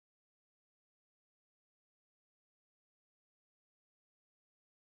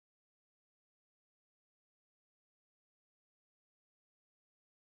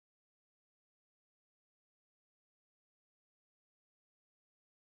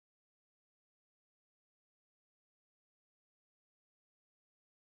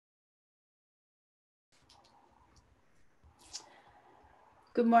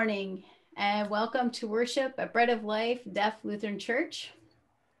Good morning and welcome to worship at Bread of Life Deaf Lutheran Church.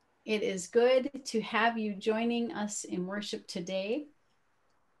 It is good to have you joining us in worship today.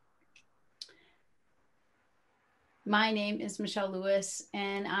 My name is Michelle Lewis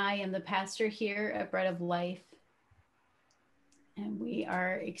and I am the pastor here at Bread of Life. And we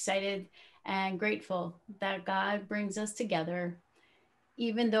are excited and grateful that God brings us together.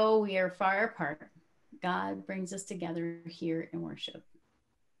 Even though we are far apart, God brings us together here in worship.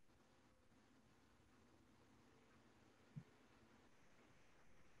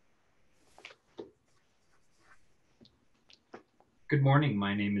 Good morning,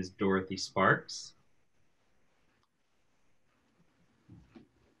 my name is Dorothy Sparks.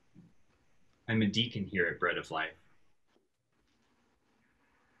 I'm a deacon here at Bread of Life.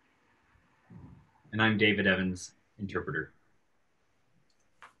 And I'm David Evans, interpreter.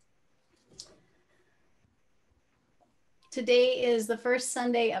 Today is the first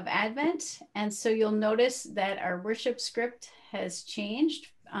Sunday of Advent, and so you'll notice that our worship script has changed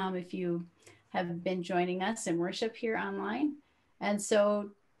if you have been joining us in worship here online. And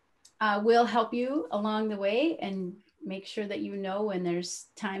so we'll help you along the way and make sure that you know when there's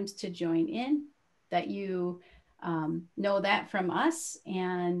times to join in, that you know that from us.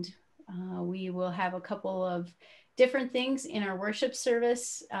 And we will have a couple of different things in our worship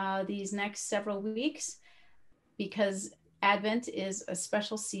service these next several weeks, because Advent is a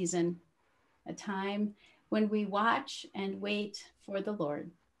special season, a time when we watch and wait for the Lord.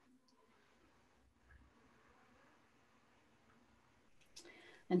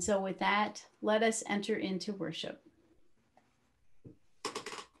 And so with that, let us enter into worship.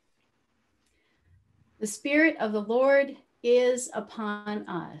 The Spirit of the Lord is upon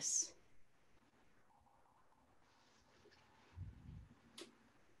us.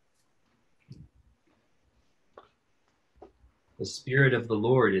 The Spirit of the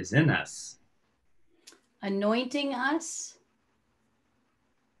Lord is in us, Anointing us,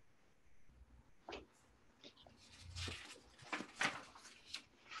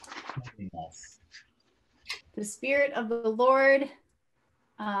 The Spirit of the Lord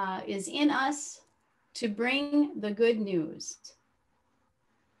is in us to bring the good news.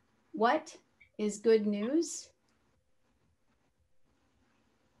 What is good news?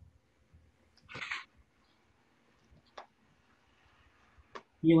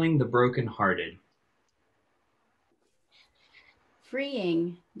 healing the brokenhearted,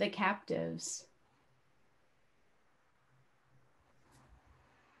 Freeing the captives,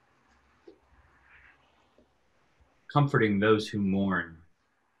 comforting those who mourn,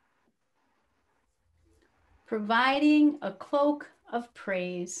 providing a cloak of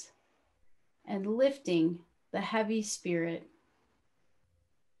praise, and lifting the heavy spirit.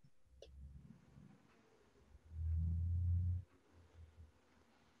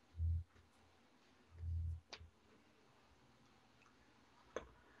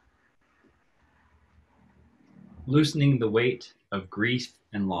 loosening the weight of grief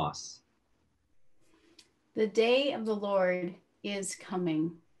and loss. The day of the Lord is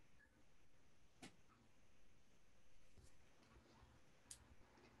coming.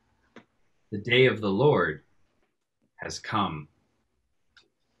 The day of the Lord has come.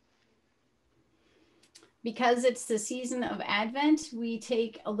 Because it's the season of Advent, we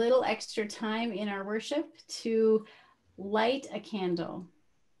take a little extra time in our worship to light a candle,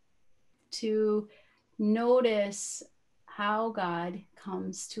 to notice how God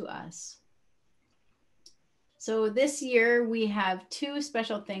comes to us. So this year we have two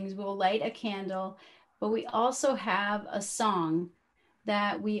special things. We'll light a candle, but we also have a song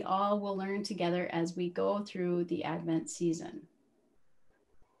that we all will learn together as we go through the Advent season.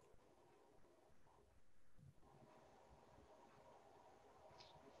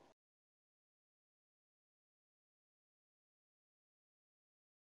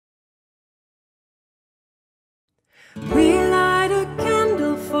 We light a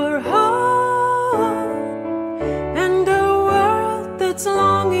candle for hope and a world that's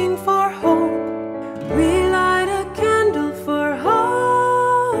longing for hope. We light a candle for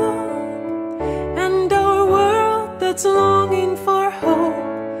hope and a world that's longing for hope.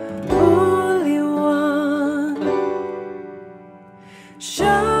 Holy One,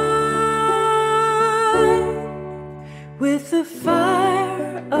 shine with the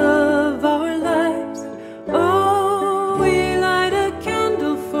fire of our lives. Oh, we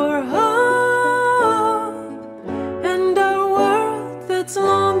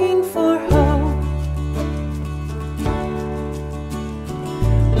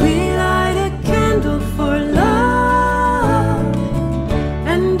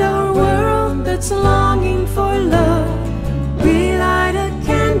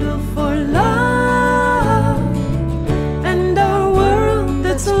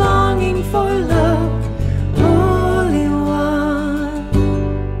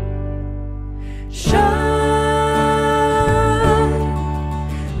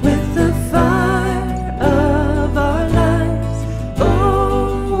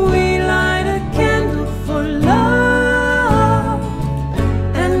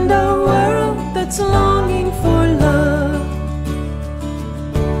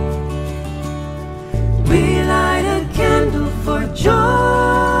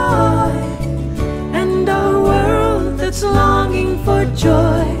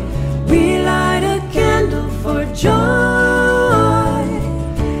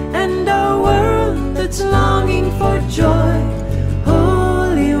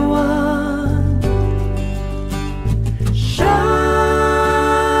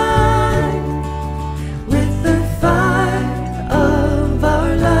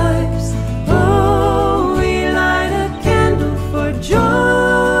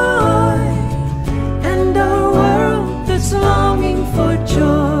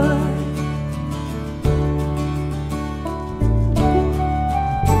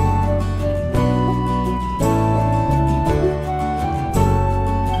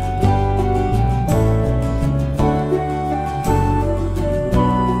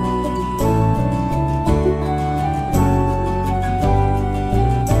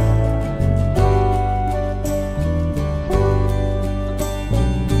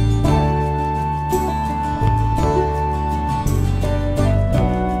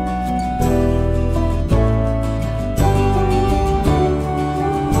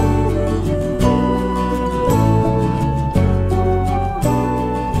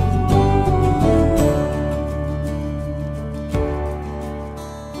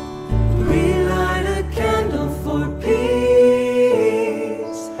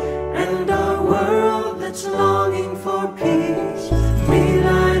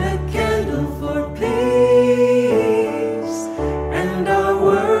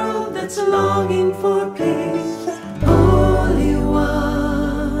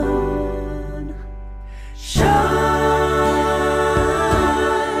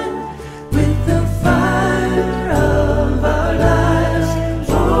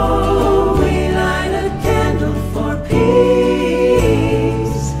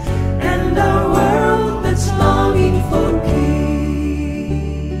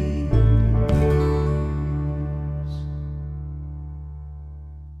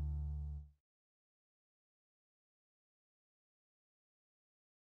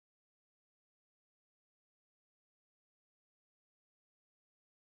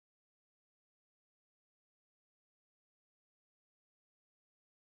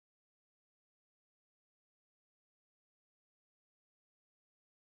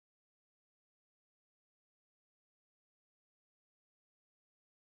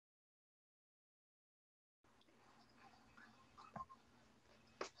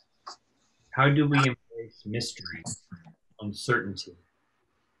How do we embrace mystery, uncertainty?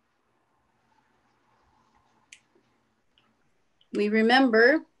 We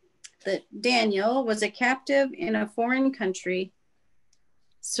remember that Daniel was a captive in a foreign country,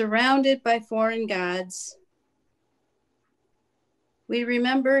 surrounded by foreign gods. We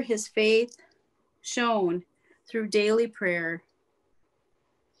remember his faith shown through daily prayer.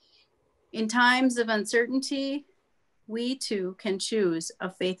 In times of uncertainty, we too can choose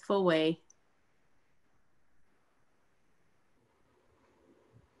a faithful way.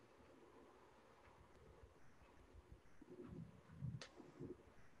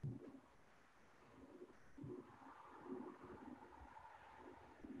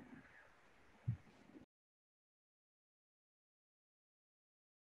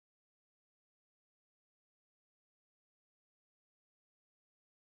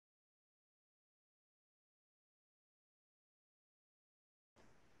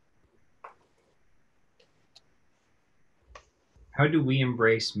 How do we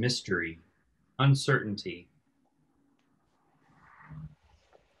embrace mystery, uncertainty?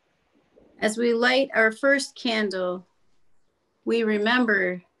 As we light our first candle, we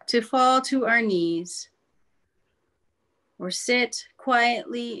remember to fall to our knees or sit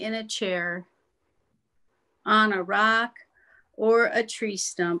quietly in a chair, on a rock or a tree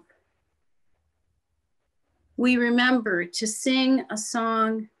stump. We remember to sing a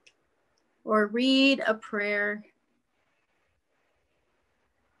song or read a prayer,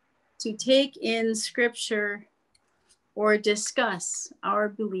 to take in scripture or discuss our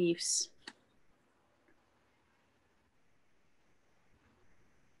beliefs.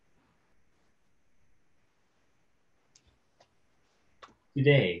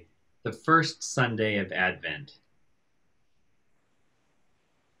 Today, the first Sunday of Advent.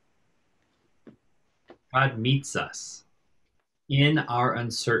 God meets us in our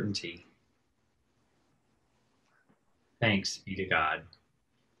uncertainty. Thanks be to God.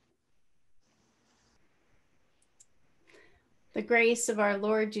 The grace of our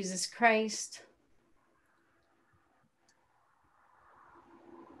Lord Jesus Christ,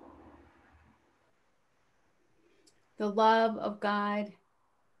 the love of God,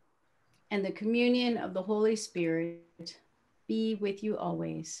 and the communion of the Holy Spirit be with you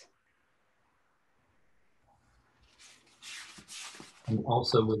always. And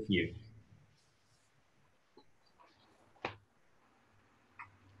also with you.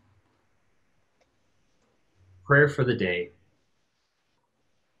 Prayer for the day.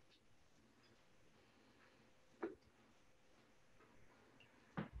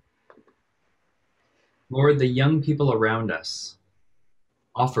 Lord, the young people around us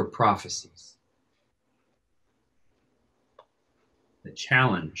offer prophecies that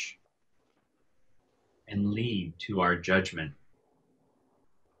challenge and lead to our judgment.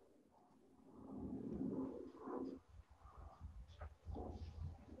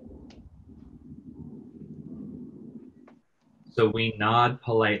 So we nod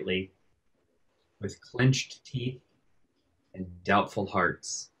politely with clenched teeth and doubtful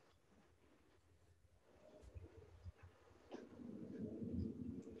hearts.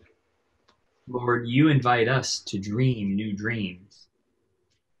 Lord, you invite us to dream new dreams.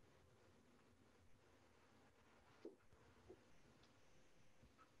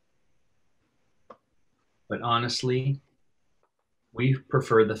 But honestly, we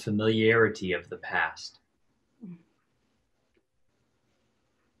prefer the familiarity of the past.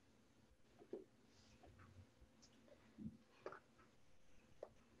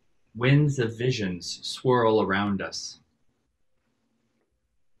 Winds of visions swirl around us.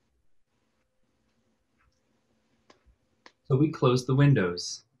 So we close the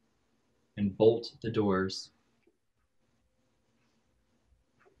windows and bolt the doors.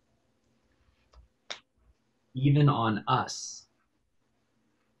 Even on us,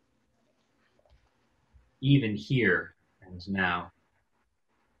 even here and now.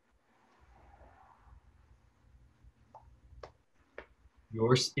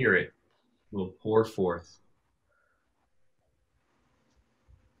 Your Spirit will pour forth.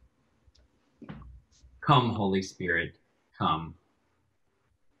 Come, Holy Spirit, come.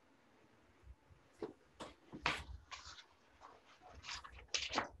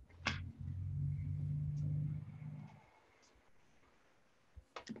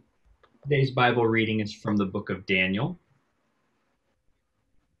 Today's Bible reading is from the book of Daniel,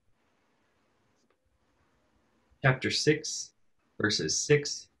 chapter 6, verses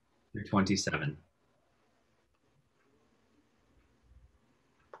 6 through 27.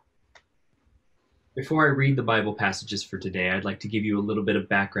 Before I read the Bible passages for today, I'd like to give you a little bit of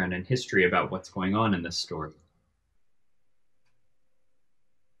background and history about what's going on in this story.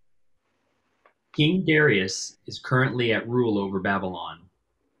 King Darius is currently at rule over Babylon.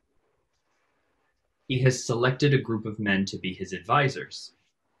 He has selected a group of men to be his advisors.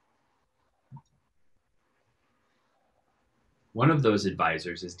 One of those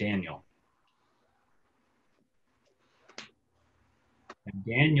advisors is Daniel. And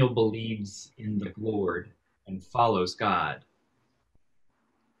Daniel believes in the Lord and follows God.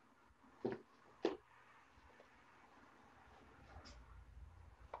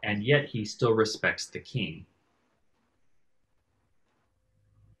 And yet he still respects the king.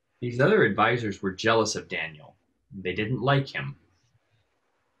 These other advisors were jealous of Daniel. They didn't like him.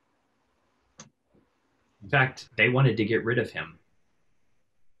 In fact, they wanted to get rid of him.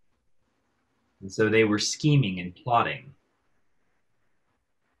 And so they were scheming and plotting.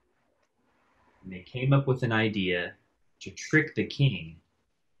 And they came up with an idea to trick the king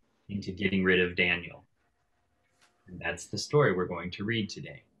into getting rid of Daniel. And that's the story we're going to read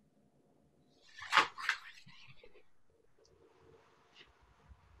today.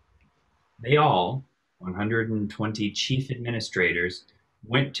 They all, 120 chief administrators,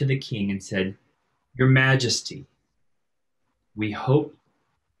 went to the king and said, "Your Majesty, we hope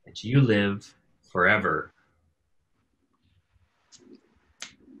that you live forever.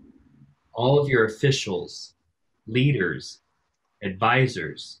 All of your officials, leaders,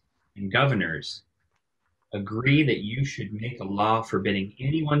 advisors, and governors agree that you should make a law forbidding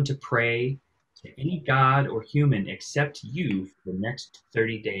anyone to pray to any god or human except you for the next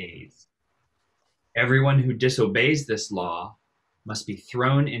 30 days. Everyone who disobeys this law must be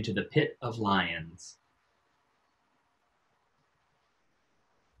thrown into the pit of lions."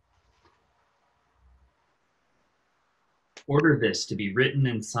 Order this to be written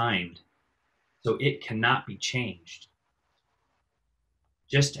and signed, so it cannot be changed.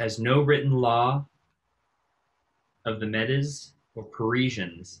 Just as no written law of the Medes or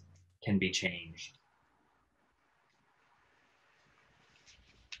Parisians can be changed.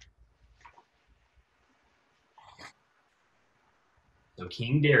 So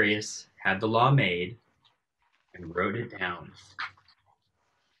King Darius had the law made and wrote it down.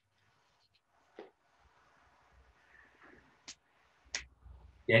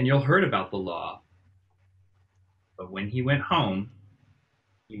 Daniel heard about the law, but when he went home,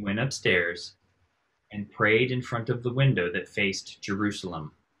 he went upstairs and prayed in front of the window that faced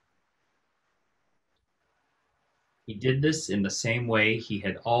Jerusalem. He did this in the same way he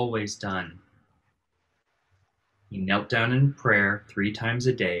had always done. He knelt down in prayer 3 times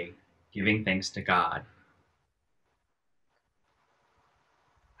a day, giving thanks to God.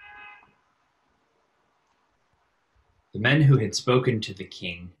 The men who had spoken to the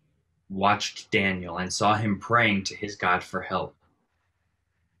king watched Daniel and saw him praying to his God for help.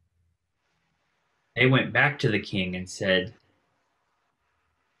 They went back to the king and said,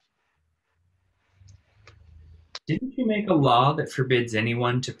 "Didn't you make a law that forbids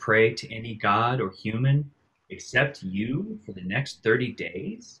anyone to pray to any god or human except you for the next 30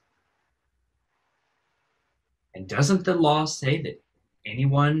 days? And doesn't the law say that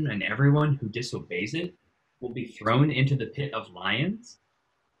anyone and everyone who disobeys it will be thrown into the pit of lions?"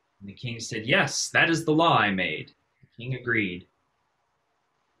 And the king said, "Yes, that is the law I made." The king agreed.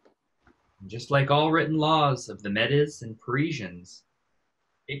 And just like all written laws of the Medes and Parisians,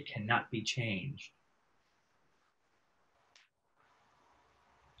 it cannot be changed.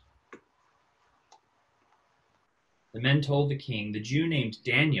 The men told the king, "The Jew named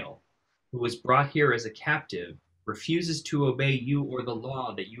Daniel, who was brought here as a captive, refuses to obey you or the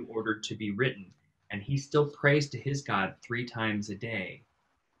law that you ordered to be written, and he still prays to his God 3 times a day."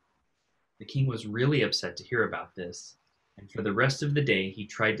 The king was really upset to hear about this, and for the rest of the day he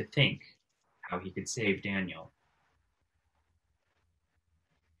tried to think how he could save Daniel.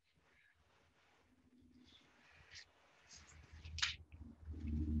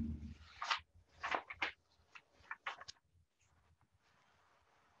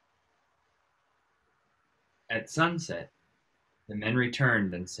 At sunset, the men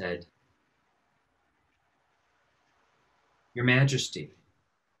returned and said, "Your Majesty,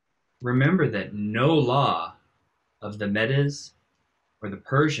 remember that no law of the Medes or the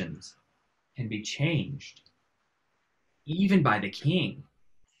Persians can be changed, even by the king."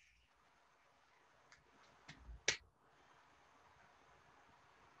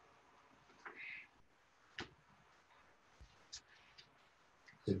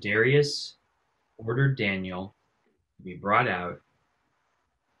 So Darius ordered Daniel to be brought out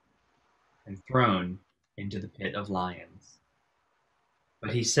and thrown into the pit of lions.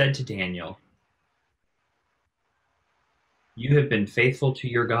 But he said to Daniel, "You have been faithful to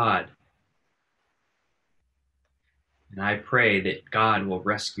your God, and I pray that God will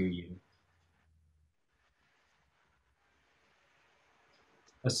rescue you.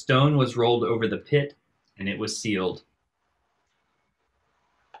 A stone was rolled over the pit, and it was sealed.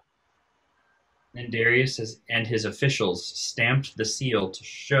 Then Darius and his officials stamped the seal to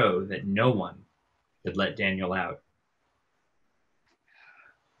show that no one could let Daniel out.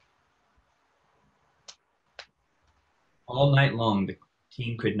 All night long the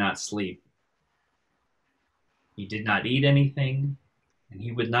king could not sleep. He did not eat anything, and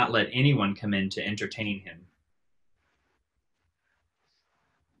he would not let anyone come in to entertain him.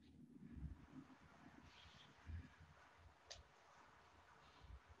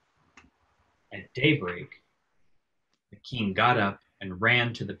 At daybreak, the king got up and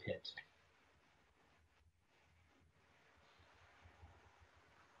ran to the pit.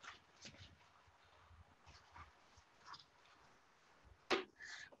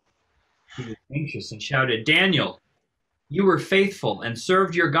 He was anxious and shouted, "Daniel, you were faithful and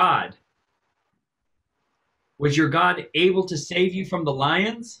served your God. Was your God able to save you from the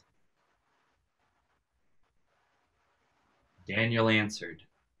lions?" Daniel answered,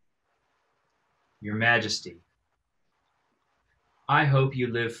 "Your Majesty, I hope you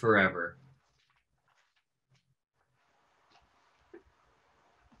live forever.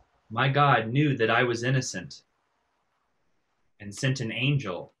 My God knew that I was innocent and sent an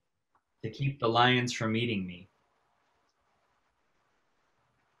angel to keep the lions from eating me.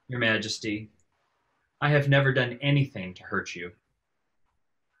 Your Majesty, I have never done anything to hurt you."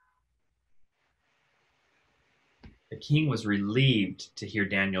 The king was relieved to hear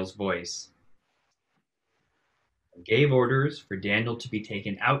Daniel's voice and gave orders for Daniel to be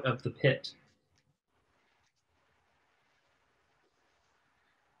taken out of the pit.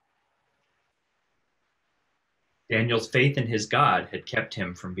 Daniel's faith in his God had kept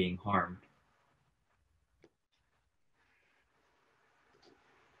him from being harmed.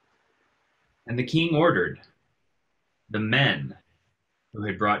 And the king ordered the men who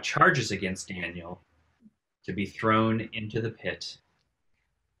had brought charges against Daniel to be thrown into the pit,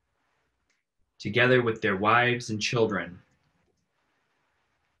 together with their wives and children.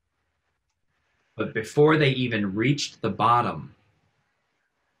 But before they even reached the bottom,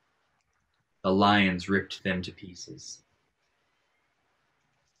 the lions ripped them to pieces.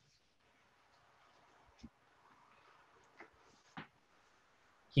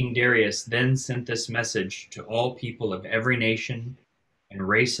 King Darius then sent this message to all people of every nation and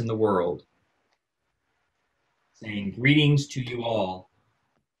race in the world, saying, "Greetings to you all.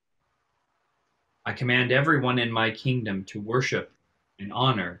 I command everyone in my kingdom to worship and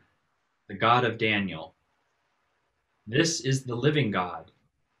honor the God of Daniel. This is the living God,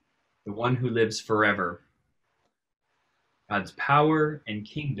 the one who lives forever. God's power and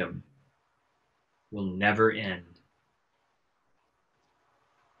kingdom will never end."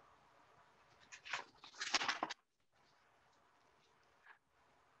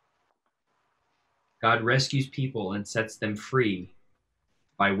 God rescues people and sets them free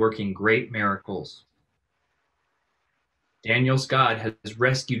by working great miracles. Daniel's God has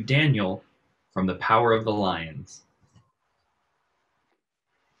rescued Daniel from the power of the lions.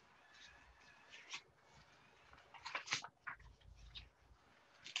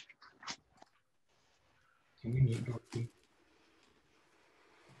 Can we mute Dorothy?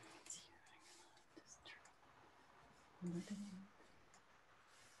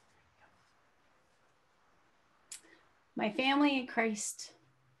 My family in Christ,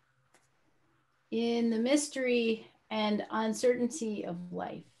 in the mystery and uncertainty of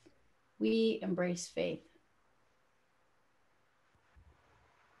life, we embrace faith.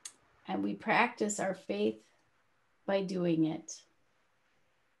 And we practice our faith by doing it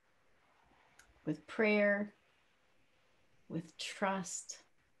with prayer, with trust,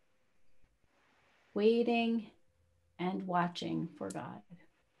 waiting and watching for God.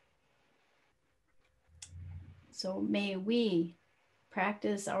 So may we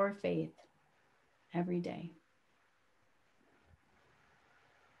practice our faith every day.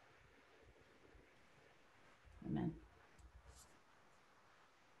 Amen.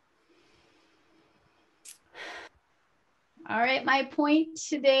 All right, my point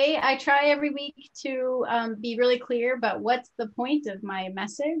today, I try every week to be really clear about what's the point of my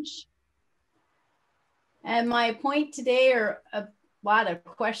message. And my point today are a lot of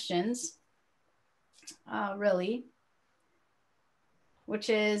questions, really, which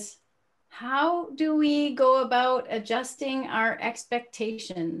is, how do we go about adjusting our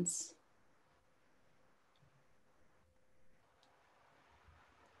expectations?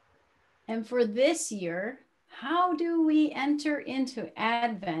 And for this year, how do we enter into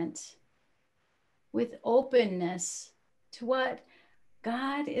Advent with openness to what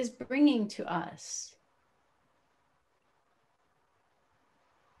God is bringing to us?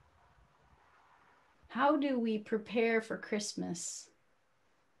 How do we prepare for Christmas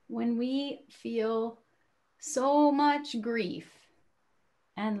when we feel so much grief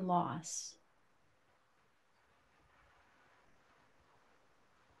and loss?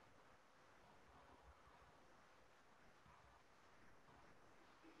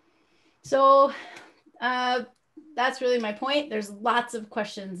 So that's really my point. There's lots of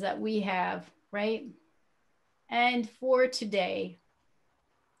questions that we have, right? And for today,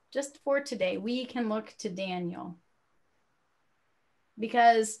 just for today, we can look to Daniel.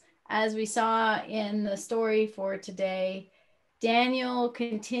 Because as we saw in the story for today, Daniel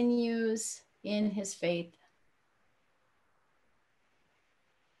continues in his faith.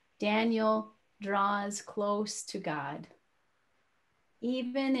 Daniel draws close to God,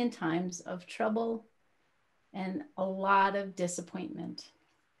 even in times of trouble and a lot of disappointment.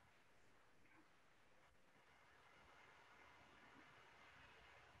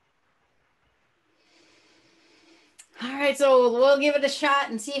 All right, so we'll give it a shot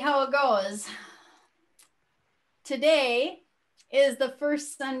and see how it goes. Today is the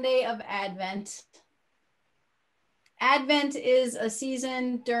first Sunday of Advent. Advent is a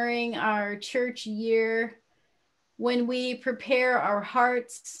season during our church year when we prepare our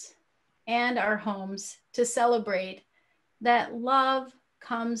hearts and our homes to celebrate that love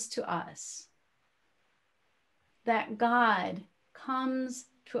comes to us, that God comes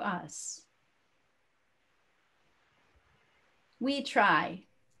to us. We try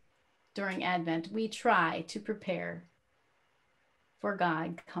during Advent, we try to prepare for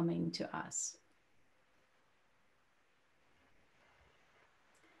God coming to us.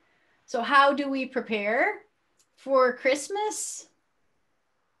 So how do we prepare for Christmas?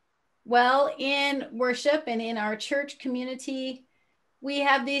 Well, in worship and in our church community, we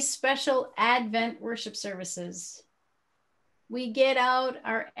have these special Advent worship services. We get out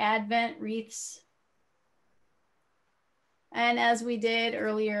our Advent wreaths. And as we did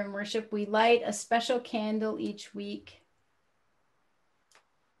earlier in worship, we light a special candle each week.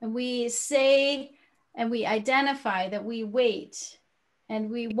 And we say and we identify that we wait and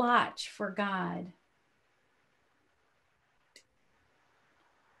we watch for God.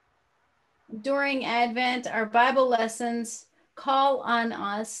 During Advent, our Bible lessons call on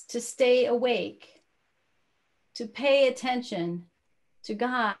us to stay awake, to pay attention to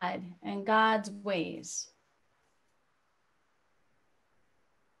God and God's ways.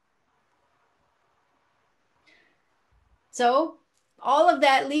 So all of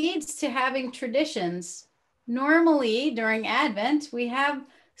that leads to having traditions. Normally during Advent, we have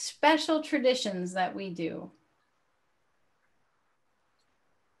special traditions that we do.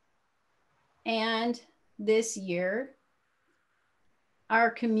 And this year,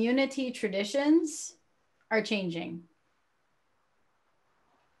 our community traditions are changing.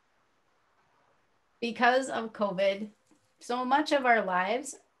 Because of COVID, so much of our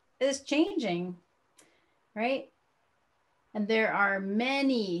lives is changing, right? And there are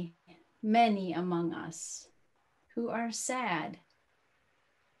many, many among us who are sad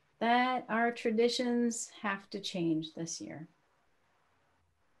that our traditions have to change this year.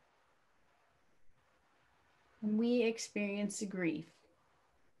 And we experience grief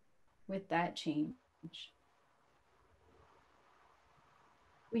with that change.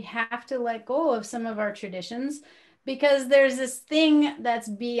 We have to let go of some of our traditions because there's this thing that's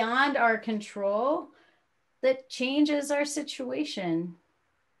beyond our control that changes our situation.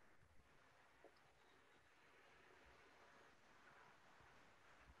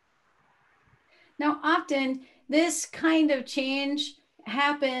 Now, often this kind of change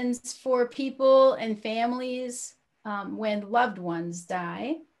happens for people and families when loved ones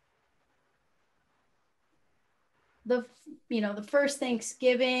die. The first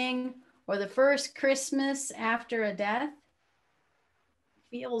Thanksgiving or the first Christmas after a death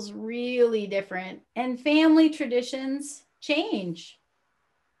feels really different, and family traditions change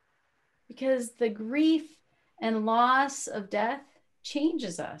because the grief and loss of death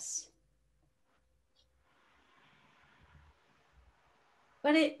changes us.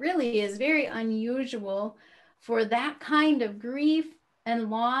 But it really is very unusual for that kind of grief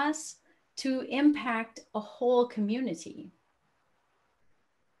and loss to impact a whole community.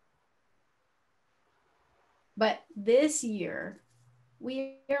 But this year,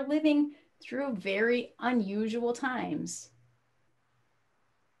 we are living through very unusual times.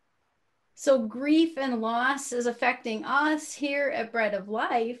 So grief and loss is affecting us here at Bread of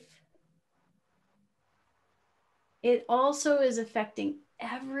Life. It also is affecting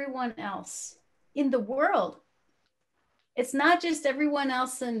everyone else in the world. It's not just everyone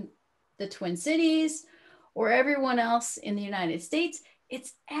else in the Twin Cities or everyone else in the United States.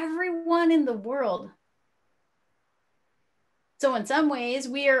 It's everyone in the world So in some ways,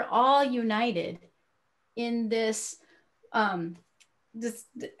 we are all united in this, this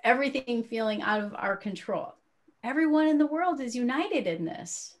everything feeling out of our control. Everyone in the world is united in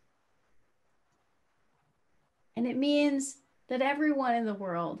this. And it means that everyone in the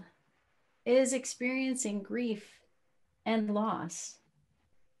world is experiencing grief and loss.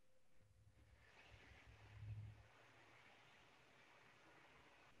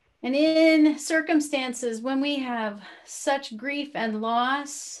 And in circumstances when we have such grief and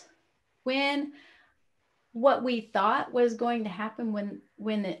loss, when what we thought was going to happen,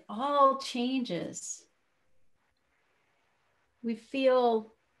 when it all changes, we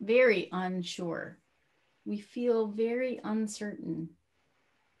feel very unsure. We feel very uncertain.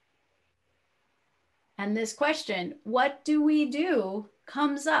 And this question, what do we do,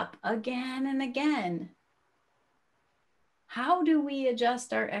 comes up again and again. How do we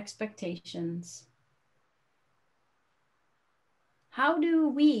adjust our expectations? How do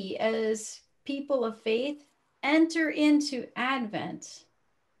we, as people of faith, enter into Advent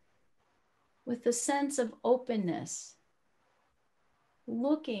with a sense of openness,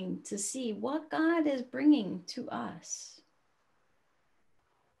 looking to see what God is bringing to us?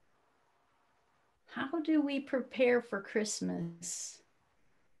 How do we prepare for Christmas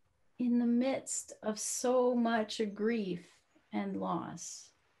in the midst of so much grief and loss?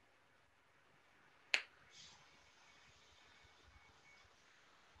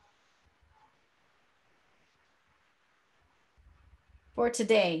 For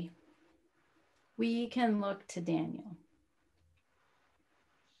today, we can look to Daniel.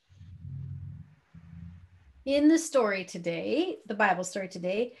 In the story today, the Bible story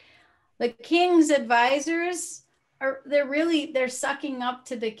today, the king's advisors they're sucking up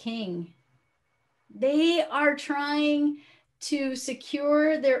to the king. They are trying to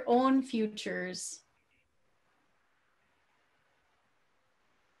secure their own futures.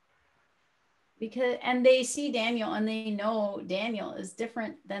 And they see Daniel and they know Daniel is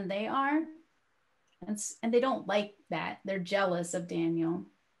different than they are. And they don't like that. They're jealous of Daniel.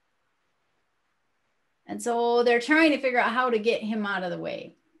 And so they're trying to figure out how to get him out of the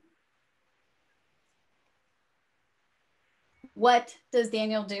way. What does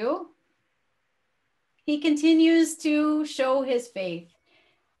Daniel do? He continues to show his faith.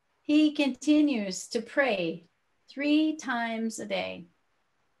 He continues to pray 3 times a day.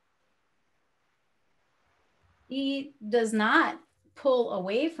 He does not pull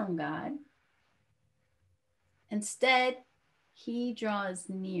away from God. Instead, he draws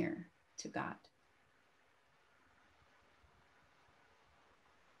near to God.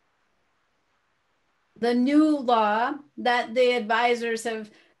 The new law that the advisors have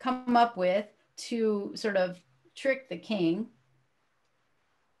come up with to sort of trick the king,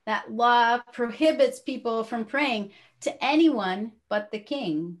 that law prohibits people from praying to anyone but the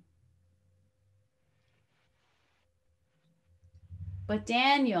king. But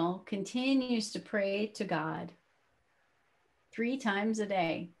Daniel continues to pray to God 3 times a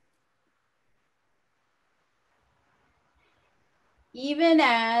day. Even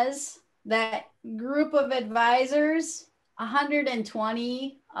as that group of advisors,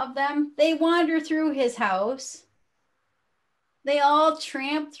 120 of them, they wander through his house. They all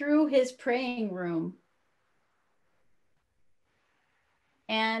tramp through his praying room.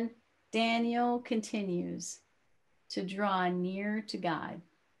 And Daniel continues to draw near to God.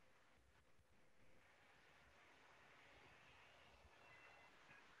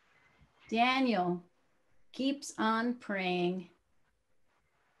 Daniel keeps on praying,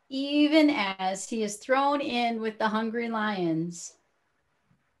 even as he is thrown in with the hungry lions.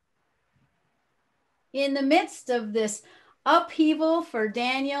 In the midst of this upheaval for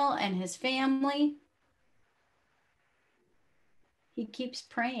Daniel and his family, he keeps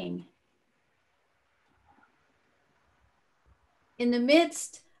praying. In the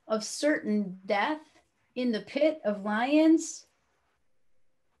midst of certain death in the pit of lions,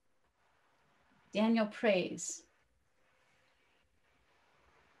 Daniel prays.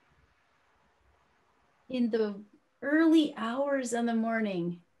 In the early hours of the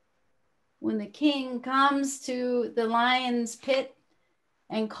morning, when the king comes to the lion's pit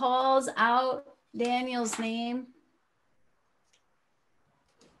and calls out Daniel's name,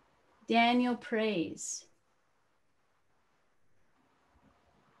 Daniel prays.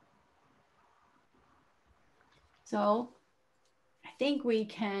 So I think we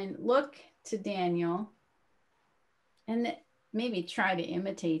can look to Daniel and maybe try to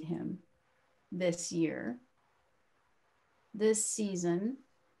imitate him this year, this season,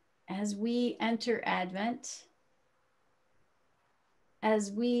 as we enter Advent, as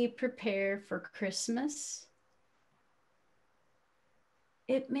we prepare for Christmas,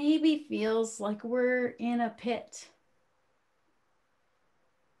 it maybe feels like we're in a pit,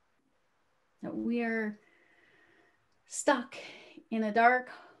 that we are stuck in a dark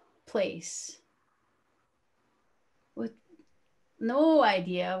place with no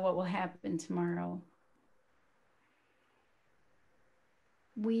idea what will happen tomorrow.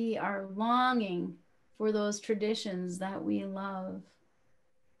 We are longing for those traditions that we love,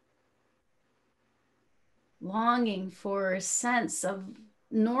 longing for a sense of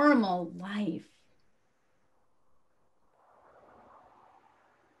normal life.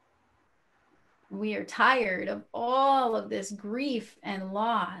 We are tired of all of this grief and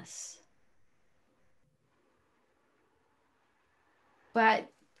loss. But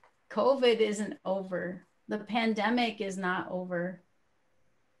COVID isn't over. The pandemic is not over.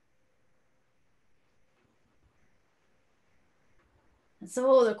 And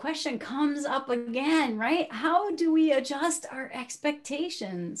so the question comes up again, right? How do we adjust our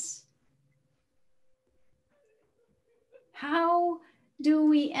expectations? How do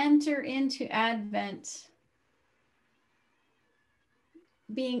we enter into Advent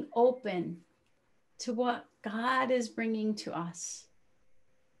being open to what God is bringing to us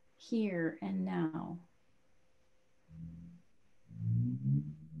here and now?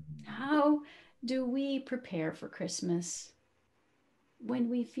 How do we prepare for Christmas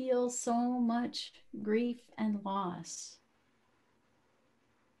when we feel so much grief and loss?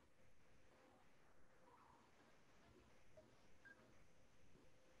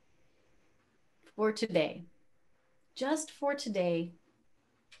 For today, just for today,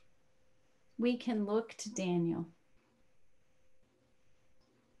 we can look to Daniel.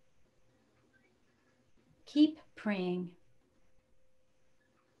 Keep praying.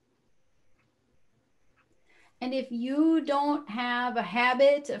 And if you don't have a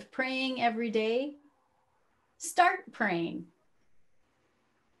habit of praying every day, start praying.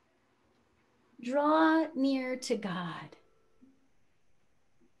 Draw near to God.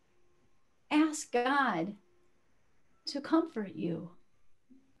 Ask God to comfort you.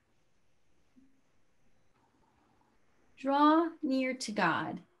 Draw near to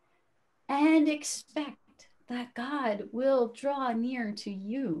God and expect that God will draw near to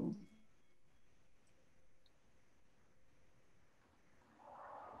you.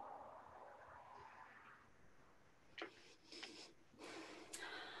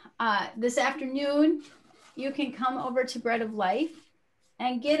 This afternoon, you can come over to Bread of Life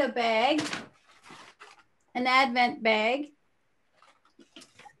and get a bag, an Advent bag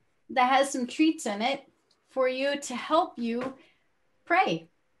that has some treats in it for you to help you pray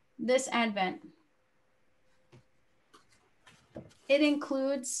this Advent. It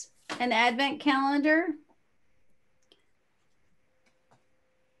includes an Advent calendar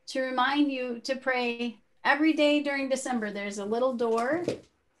to remind you to pray every day during December. There's a little door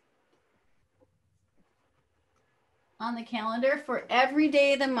on the calendar for every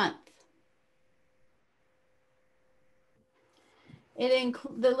day of the month.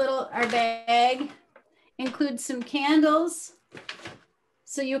 Our bag includes some candles,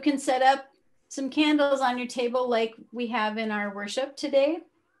 so you can set up some candles on your table like we have in our worship today.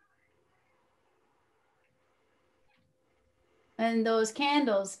 And those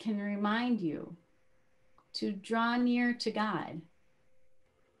candles can remind you to draw near to God.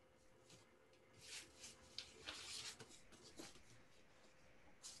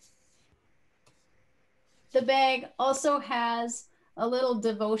 The bag also has a little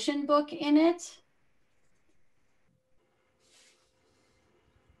devotion book in it.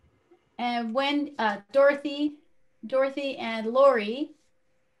 And when Dorothy and Lori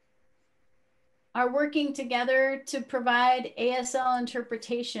are working together to provide ASL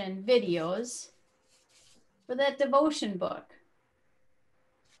interpretation videos for that devotion book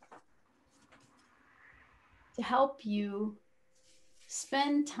to help you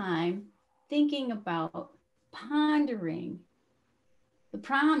spend time thinking about, pondering the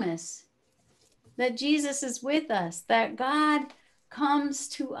promise that Jesus is with us, that God comes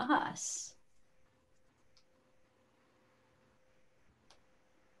to us.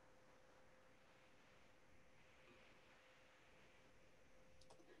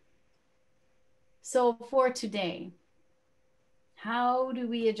 So for today, how do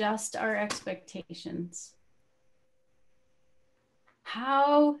we adjust our expectations?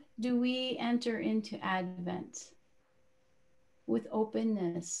 How do we enter into Advent with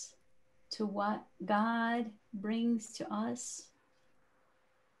openness to what God brings to us?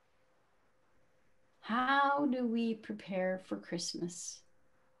 How do we prepare for Christmas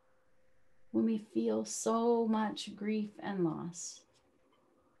when we feel so much grief and loss?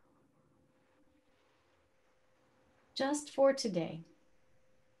 Just for today,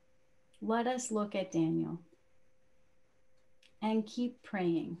 let us look at Daniel and keep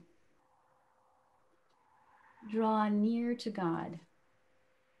praying. Draw near to God.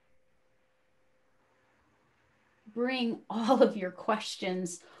 Bring all of your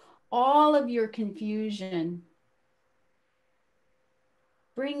questions, all of your confusion.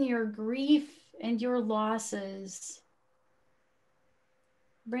 Bring your grief and your losses.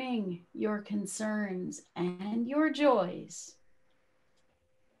 Bring your concerns and your joys.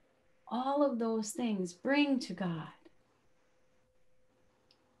 All of those things bring to God.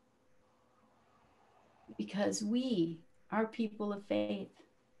 Because we are people of faith.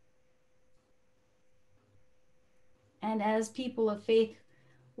 And as people of faith,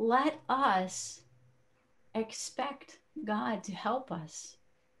 let us expect God to help us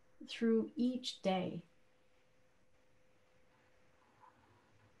through each day.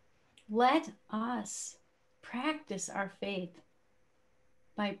 Let us practice our faith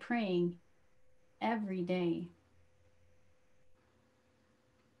by praying every day.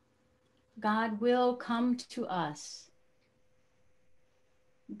 God will come to us.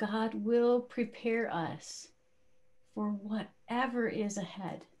 God will prepare us for whatever is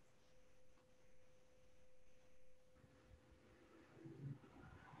ahead.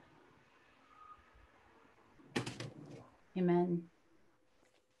 Amen.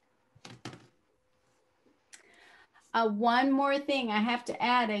 One more thing I have to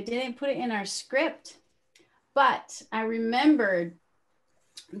add. I didn't put it in our script, but I remembered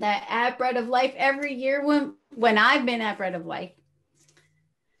that at Bread of Life every year when I've been at Bread of Life,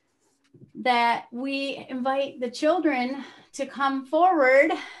 that we invite the children to come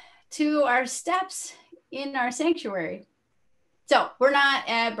forward to our steps in our sanctuary. So we're not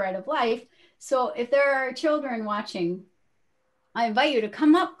at Bread of Life. So if there are children watching, I invite you to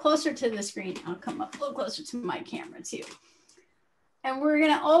come up closer to the screen. I'll come up a little closer to my camera too. And we're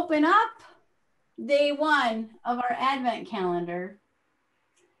going to open up day 1 of our Advent calendar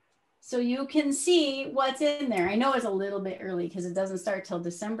so you can see what's in there. I know it's a little bit early because it doesn't start till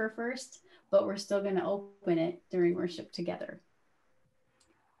December 1st, but we're still going to open it during worship together.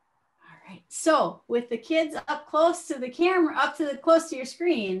 All right. So with the kids up close to the camera, close to your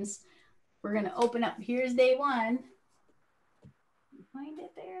screens, we're going to open up. Here's day 1. Find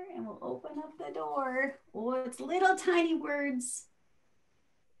it there and we'll open up the door. Oh, it's little tiny words.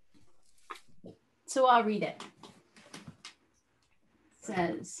 So I'll read it. It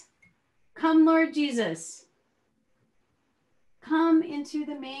says, "Come, Lord Jesus. Come into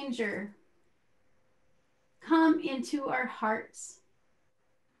the manger. Come into our hearts.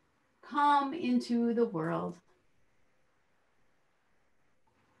 Come into the world.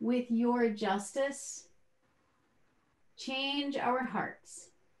 With your justice, change our hearts.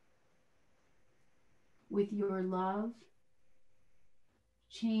 With your love,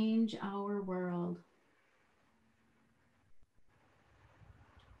 change our world."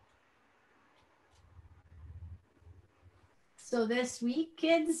 So this week,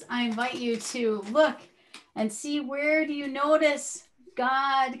 kids, I invite you to look and see, where do you notice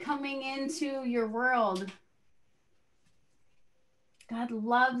God coming into your world? God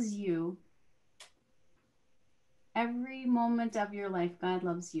loves you. Every moment of your life, God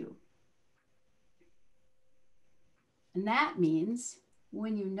loves you. And that means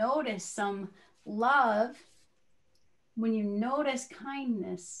when you notice some love, when you notice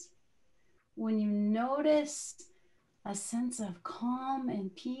kindness, when you notice a sense of calm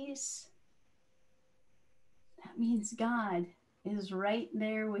and peace, that means God is right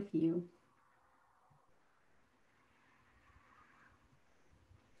there with you.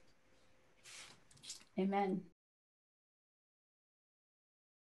 Amen.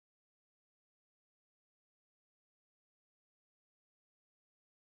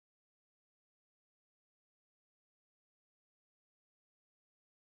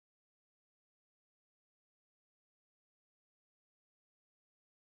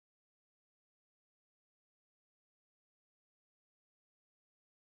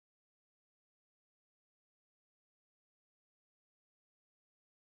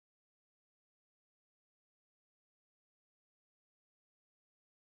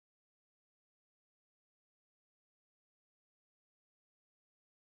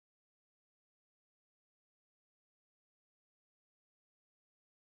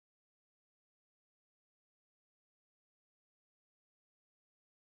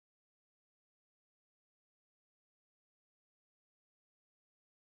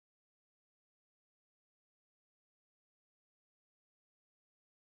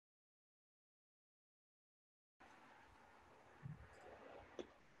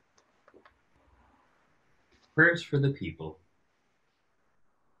 Prayers for the people.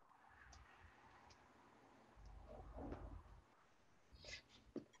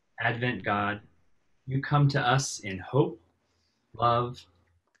 Advent God, you come to us in hope, love,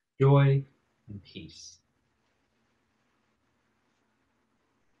 joy, and peace.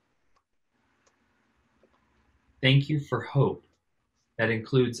 Thank you for hope that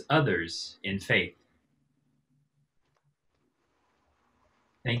includes others in faith.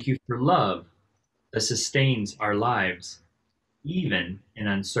 Thank you for love that sustains our lives, even in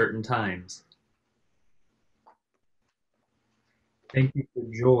uncertain times. Thank you for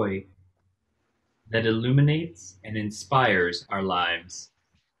joy that illuminates and inspires our lives.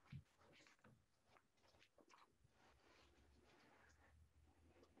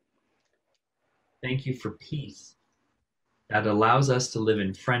 Thank you for peace that allows us to live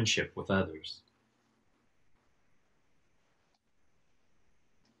in friendship with others.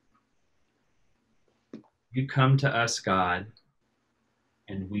 You come to us, God,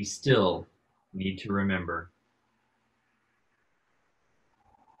 and we still need to remember.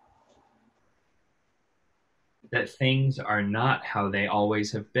 That things are not how they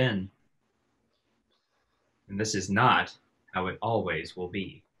always have been. And this is not how it always will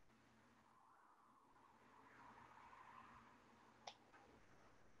be.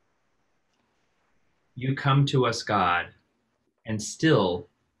 You come to us, God, and still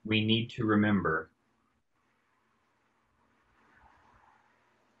we need to remember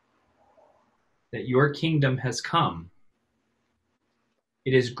that your kingdom has come.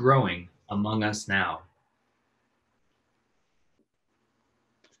 It is growing among us now.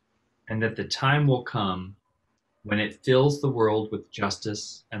 And that the time will come when it fills the world with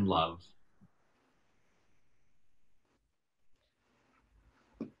justice and love.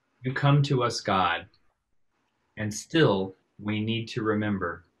 You come to us, God, and still we need to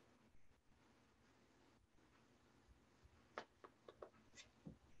remember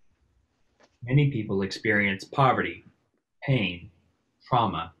many people experience poverty, pain,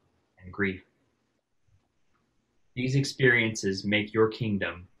 trauma, and grief. These experiences make your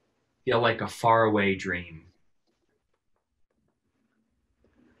kingdom feel like a faraway dream.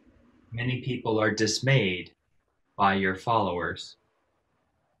 Many people are dismayed by your followers.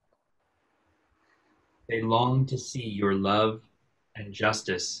 They long to see your love and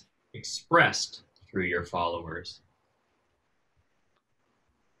justice expressed through your followers.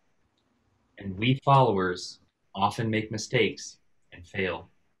 And we followers often make mistakes and fail.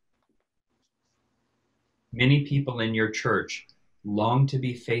 Many people in your church long to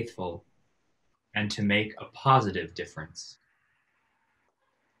be faithful and to make a positive difference.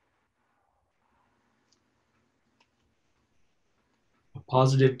 A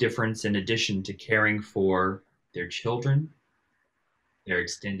positive difference in addition to caring for their children, their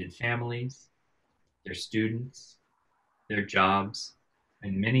extended families, their students, their jobs,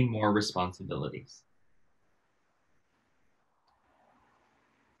 and many more responsibilities.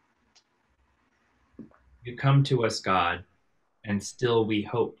 You come to us, God, and still we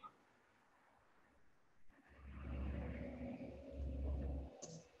hope.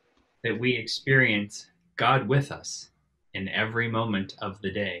 That we experience God with us in every moment of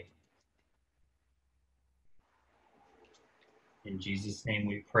the day. In Jesus' name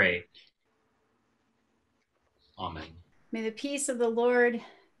we pray. Amen. May the peace of the Lord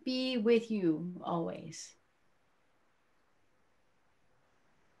be with you always.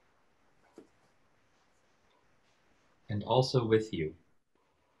 And also with you.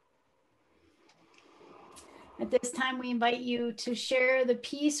 At this time, we invite you to share the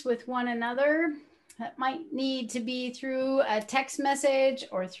peace with one another. That might need to be through a text message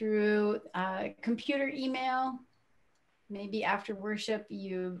or through a computer email. Maybe after worship,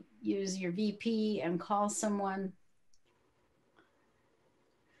 you use your VP and call someone.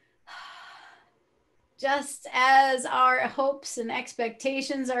 Just as our hopes and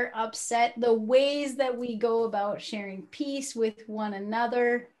expectations are upset, the ways that we go about sharing peace with one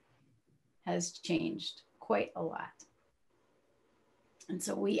another has changed quite a lot. And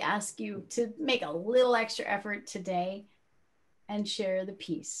so we ask you to make a little extra effort today and share the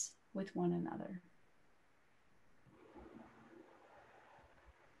peace with one another.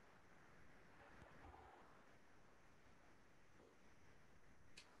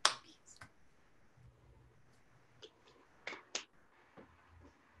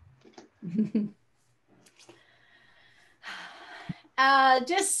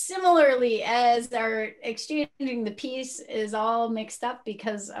 Just similarly as our exchanging the peace is all mixed up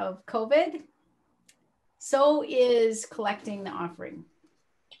because of COVID, so is collecting the offering.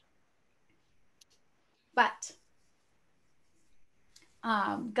 But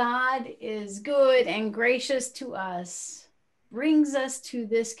God is good and gracious to us, brings us to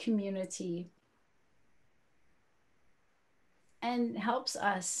this community and helps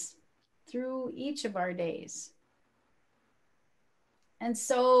us through each of our days. And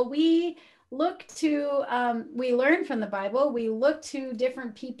so we look to, we learn from the Bible, we look to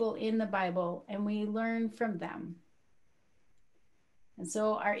different people in the Bible, and we learn from them. And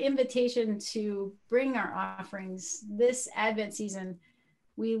so our invitation to bring our offerings this Advent season,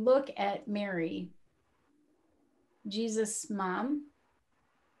 we look at Mary, Jesus' mom,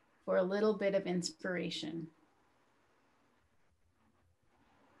 for a little bit of inspiration.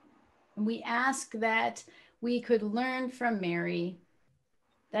 And we ask that we could learn from Mary,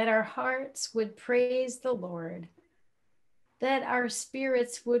 that our hearts would praise the Lord, that our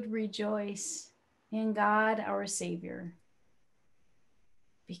spirits would rejoice in God, our Savior,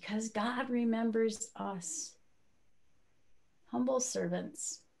 because God remembers us, humble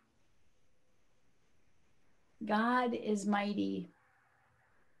servants. God is mighty,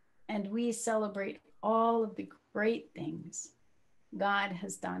 and we celebrate all of the great things God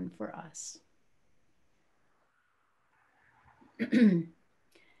has done for us.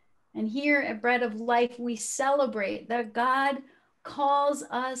 And here at Bread of Life, we celebrate that God calls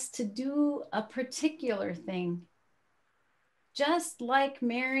us to do a particular thing. Just like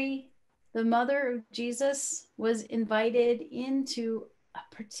Mary, the mother of Jesus, was invited into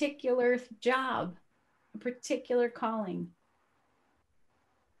a particular job, a particular calling.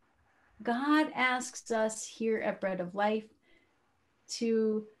 God asks us here at Bread of Life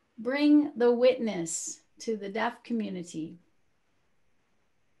to bring the witness to the deaf community,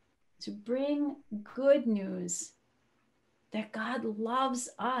 to bring good news that God loves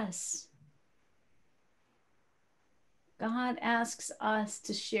us. God asks us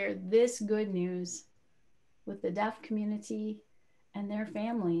to share this good news with the deaf community and their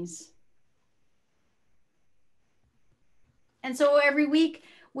families. And so every week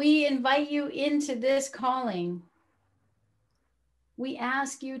we invite you into this calling. We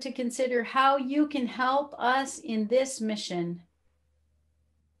ask you to consider how you can help us in this mission.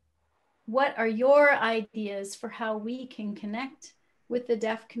 What are your ideas for how we can connect with the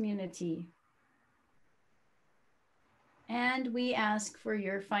deaf community? And we ask for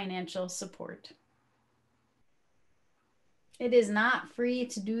your financial support. It is not free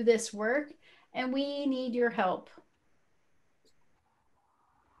to do this work, and we need your help.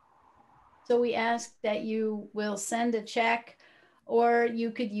 So we ask that you will send a check, or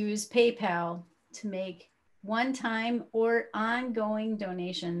you could use PayPal to make one-time or ongoing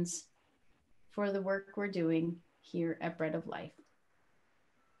donations for the work we're doing here at Bread of Life.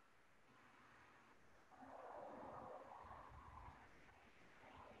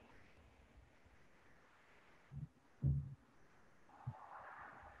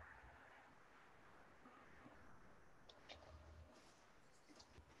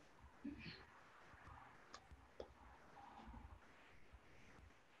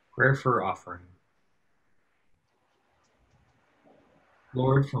 Prayer for offering.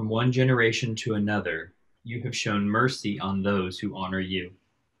 Lord, from one generation to another, you have shown mercy on those who honor you.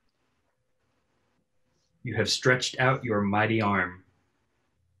 You have stretched out your mighty arm.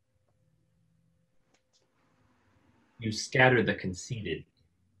 You scatter the conceited.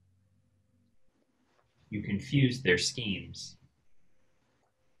 You confuse their schemes.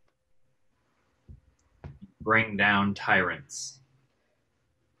 You bring down tyrants.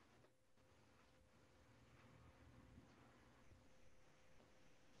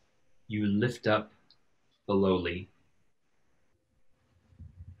 You lift up the lowly.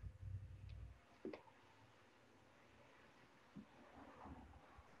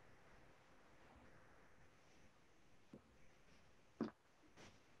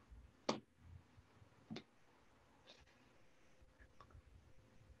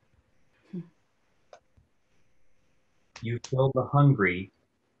 You fill the hungry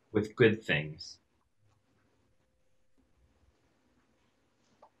with good things,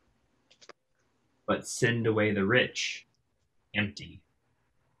 but send away the rich empty.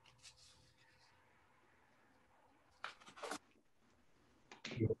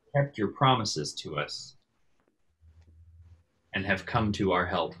 You have kept your promises to us and have come to our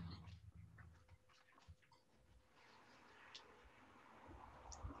help.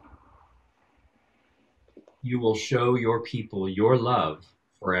 You will show your people your love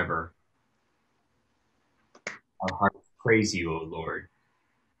forever. Our hearts praise you, O Lord.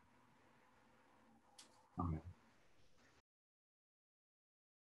 Amen.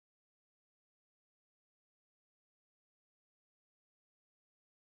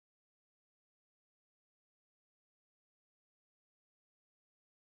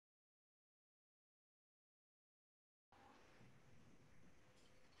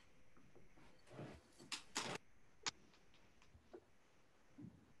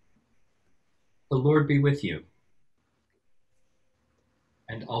 The Lord be with you,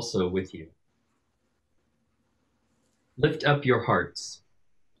 and also with you. Lift up your hearts.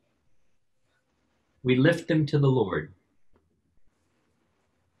 We lift them to the Lord.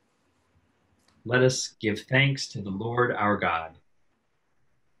 Let us give thanks to the Lord our God.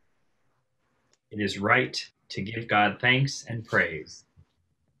 It is right to give God thanks and praise.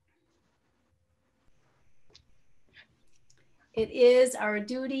 It is our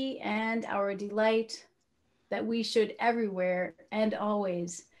duty and our delight that we should everywhere and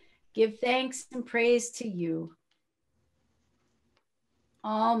always give thanks and praise to you,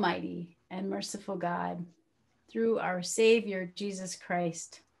 Almighty and merciful God, through our Savior, Jesus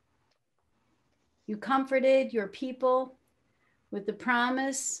Christ. You comforted your people with the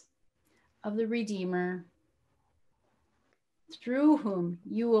promise of the Redeemer, through whom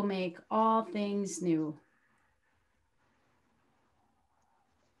you will make all things new.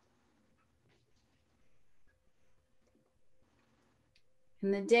 In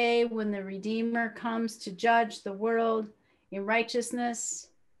the day when the Redeemer comes to judge the world in righteousness,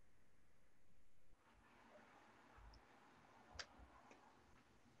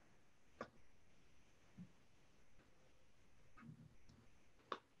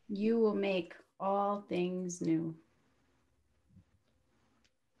 you will make all things new.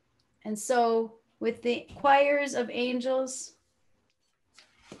 And so, with the choirs of angels,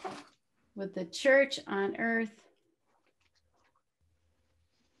 with the church on earth,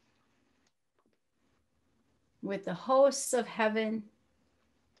 with the hosts of heaven,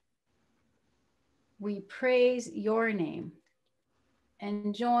 we praise your name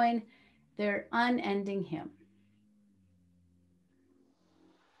and join their unending hymn.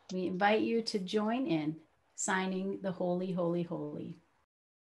 We invite you to join in signing the Holy, Holy, Holy.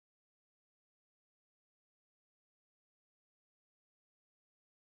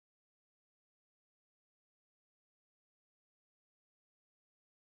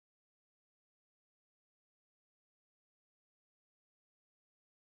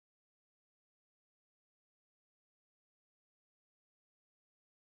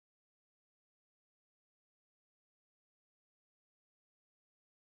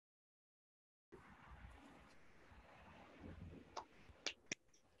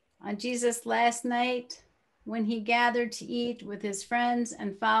 On Jesus' last night, when he gathered to eat with his friends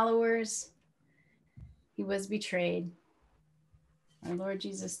and followers, he was betrayed. Our Lord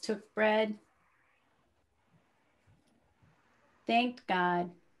Jesus took bread, thanked God,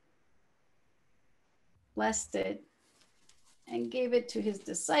 blessed it, and gave it to his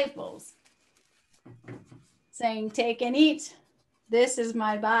disciples, saying, "Take and eat. This is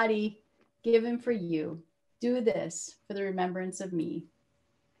my body given for you. Do this for the remembrance of me."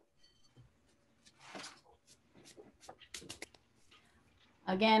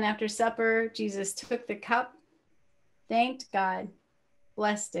 Again, after supper, Jesus took the cup, thanked God,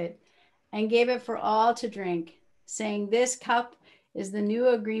 blessed it, and gave it for all to drink, saying, "This cup is the new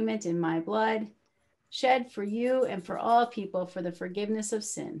agreement in my blood, shed for you and for all people for the forgiveness of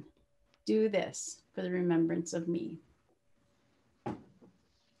sin. Do this for the remembrance of me."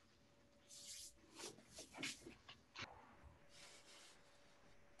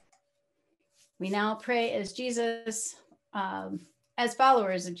 We now pray as Jesus, as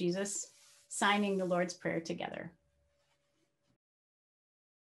followers of Jesus, signing the Lord's Prayer together.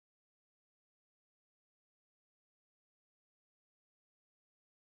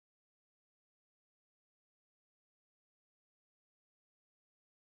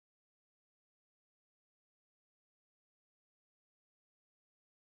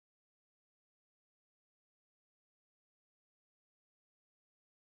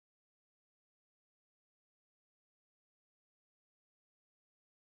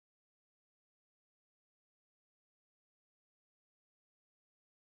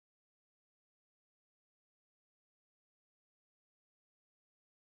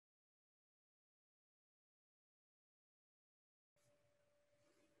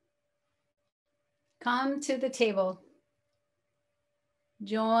 Come to the table.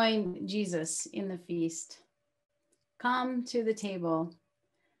 Join Jesus in the feast. Come to the table.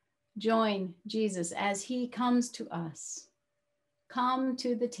 Join Jesus as he comes to us. Come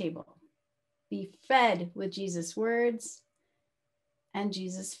to the table. Be fed with Jesus' words and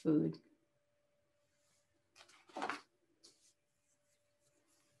Jesus' food.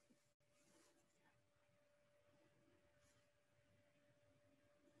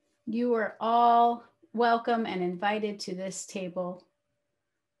 You are all welcome and invited to this table,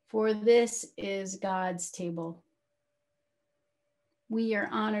 for this is God's table. We are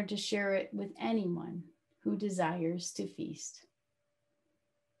honored to share it with anyone who desires to feast.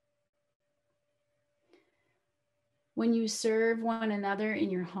 When you serve one another in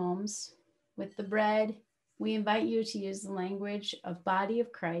your homes with the bread, we invite you to use the language of body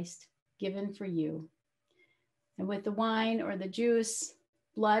of Christ given for you. And with the wine or the juice,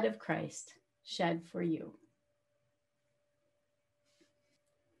 blood of Christ shed for you.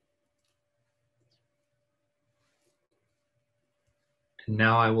 And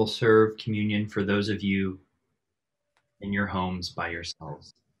now I will serve communion for those of you in your homes by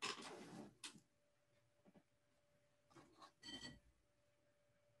yourselves.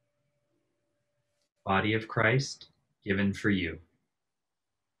 Body of Christ given for you.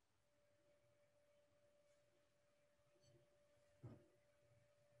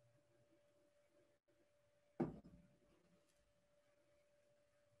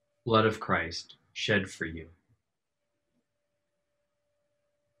 Blood of Christ shed for you.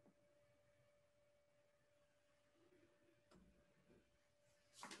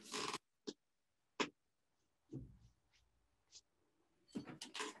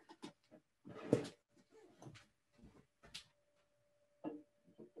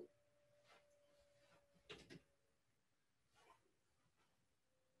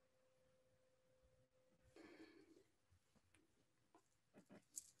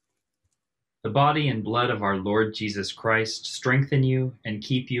 The body and blood of our Lord Jesus Christ strengthen you and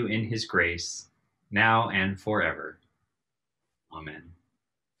keep you in his grace, now and forever. Amen.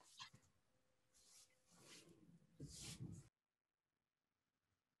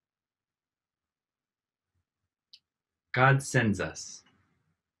 God sends us.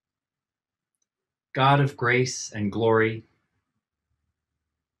 God of grace and glory,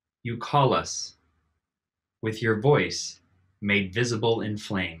 you call us with your voice made visible in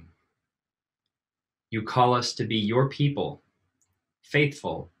flame. You call us to be your people,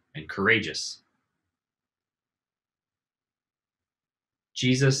 faithful and courageous.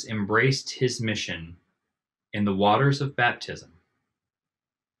 Jesus embraced his mission in the waters of baptism.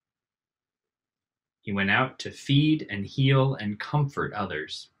 He went out to feed and heal and comfort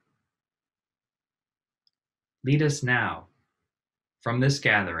others. Lead us now from this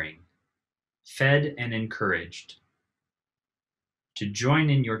gathering, fed and encouraged, to join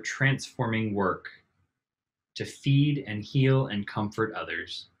in your transforming work, to feed and heal and comfort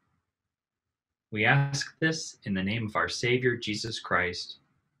others. We ask this in the name of our Savior, Jesus Christ,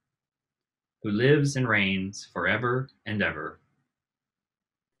 who lives and reigns forever and ever.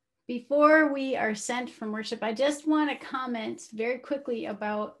 Before we are sent from worship, I just want to comment very quickly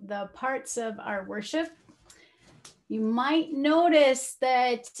about the parts of our worship. You might notice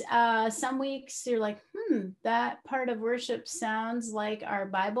that some weeks you're like, that part of worship sounds like our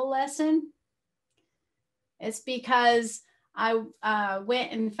Bible lesson. It's because I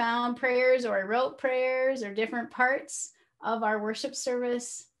went and found prayers, or I wrote prayers, or different parts of our worship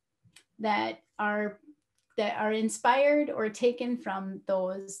service that are inspired or taken from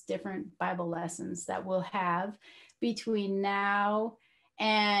those different Bible lessons that we'll have between now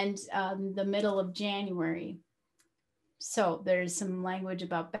and the middle of January. So there's some language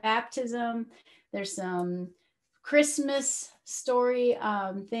about baptism. There's some Christmas story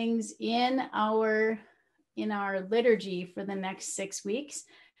things in our liturgy for the next 6 weeks.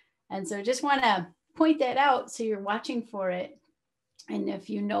 And so just want to point that out so you're watching for it. And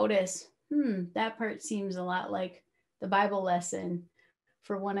if you notice, that part seems a lot like the Bible lesson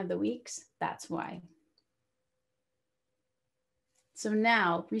for one of the weeks, that's why. So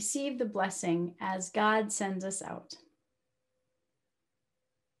now receive the blessing as God sends us out.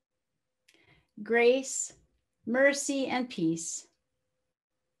 Grace, mercy, and peace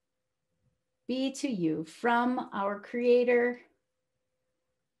be to you from our Creator,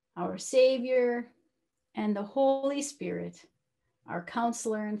 our Savior, and the Holy Spirit, our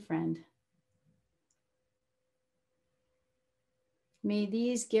counselor and friend. May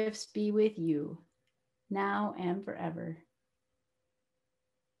these gifts be with you now and forever.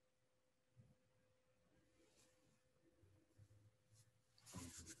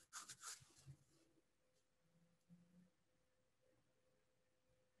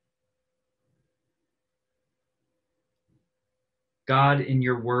 God, in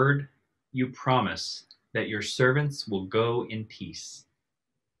your word, you promise that your servants will go in peace.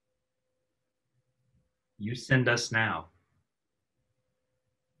 You send us now.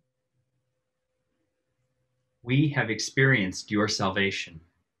 We have experienced your salvation.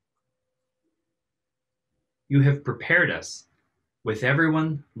 You have prepared us with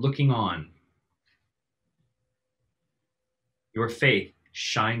everyone looking on. Your faith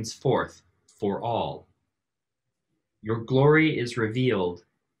shines forth for all. Your glory is revealed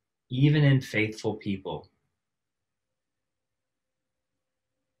even in faithful people.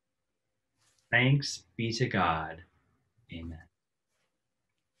 Thanks be to God Amen.